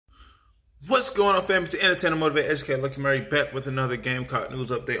What's going on, family? It's the entertainer, motivate, educate, Lucky Murray back with another Gamecock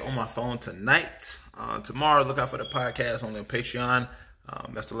news update on my phone tonight. Tomorrow, look out for the podcast on Patreon.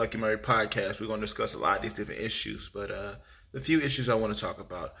 That's the Lucky Murray podcast. We're going to discuss a lot of these different issues, but the few issues I want to talk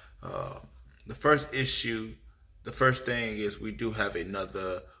about. The first thing is we do have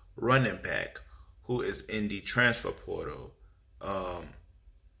another running back who is in the transfer portal.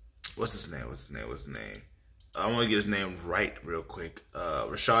 What's his name? I want to get his name right real quick.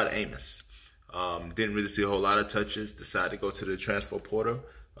 Rashad Amos. Didn't really see a whole lot of touches. Decided to go to the transfer portal.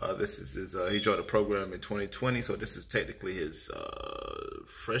 This is his, he joined the program in 2020, so this is technically his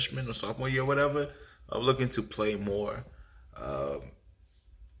freshman or sophomore year, whatever. Looking to play more.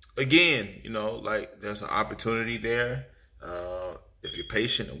 Again, there's an opportunity there. If you're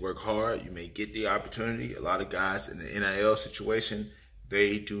patient and work hard, you may get the opportunity. A lot of guys in the NIL situation,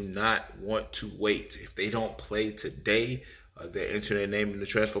 they do not want to wait. If they don't play today, they enter their name in the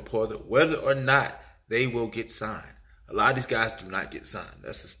transfer portal. Whether or not they will get signed, a lot of these guys do not get signed.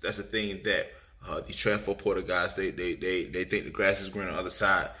 That's the thing that these transfer portal guys they think the grass is green on the other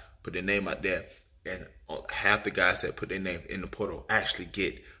side, put their name out there, and half the guys that put their name in the portal actually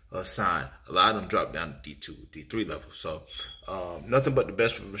get signed. A lot of them drop down to D2, D3 level. So nothing but the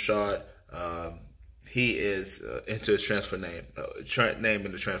best for Rashad. He is into his transfer name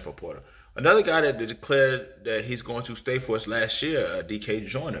in the transfer portal. Another guy that declared that he's going to stay for us last year, DK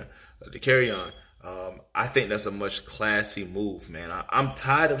Joyner, to carry on. I think that's a much classy move, man. I'm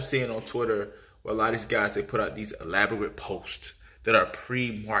tired of seeing on Twitter where a lot of these guys, they put out these elaborate posts that are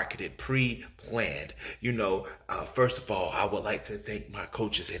pre-marketed, pre-planned. First of all, I would like to thank my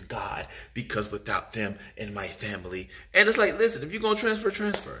coaches and God, because without them and my family. And it's like, listen, if you're going to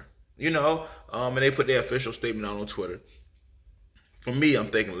transfer. And they put their official statement out on Twitter. For me, I'm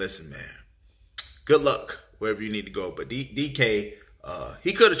thinking, listen, man, good luck wherever you need to go. But DK,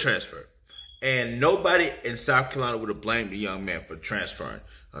 he could have transferred. And nobody in South Carolina would have blamed the young man for transferring.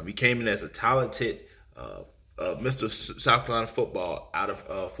 He came in as a talented Mr. South Carolina football out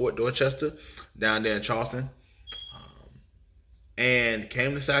of Fort Dorchester, down there in Charleston. And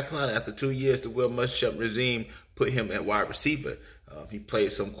came to South Carolina after 2 years. The Will Muschamp regime put him at wide receiver. He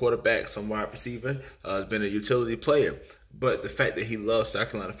played some quarterback, some wide receiver. Has been a utility player. But the fact that he loves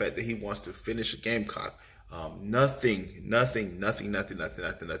South Carolina, the fact that he wants to finish a Gamecock, nothing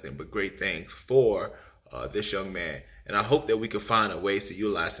but great things for this young man. And I hope that we can find a ways to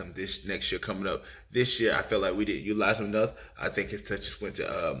utilize him this next year coming up. This year, I feel like we didn't utilize him enough. I think his touches went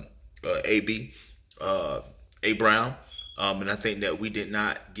to A. Brown. And I think that we did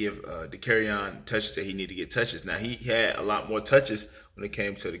not give the carry-on touches that he needed to get touches. Now, he had a lot more touches when it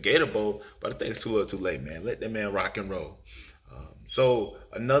came to the Gator Bowl, but I think it's too little too late, man. Let that man rock and roll. So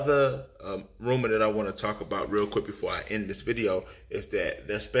another rumor that I want to talk about real quick before I end this video is that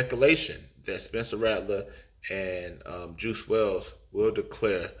there's speculation that Spencer Rattler and Juice Wells will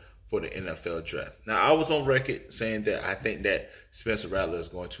declare for the NFL draft. Now, I was on record saying that I think that Spencer Rattler is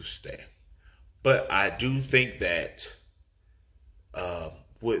going to stay. But I do think that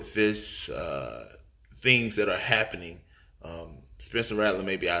with this things that are happening, Spencer Rattler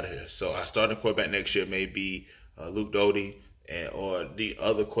may be out of here. So our starting quarterback next year may be Luke Doty or the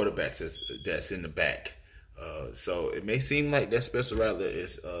other quarterbacks that's in the back. So it may seem like that Spencer Rattler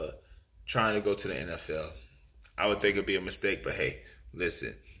is trying to go to the NFL. I would think it'd be a mistake, but hey,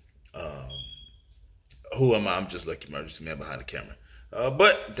 listen, who am I? I'm just Lucky Murray, man behind the camera.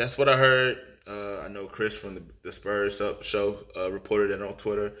 But that's what I heard. I know Chris from the Spurs show reported it on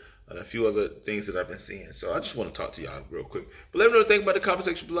Twitter, and a few other things that I've been seeing. So I just want to talk to y'all real quick. But let me know what you think about the comment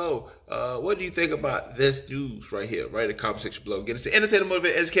section below. What do you think about this news right here? Write in the comment section below. Get us to entertain,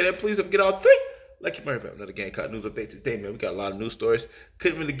 motivate, educate, and please don't forget all three. Lucky Murray back with another Gamecock news update today, man. We got a lot of news stories.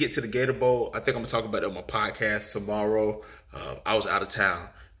 Couldn't really get to the Gator Bowl. I think I'm going to talk about it on my podcast tomorrow. I was out of town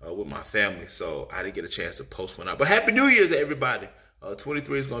with my family, so I didn't get a chance to post one out. But Happy New Year's to everybody.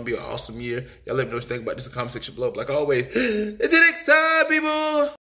 23 is going to be an awesome year. Y'all let me know what you think about this in the comment section below. But like always, it's the next time, people.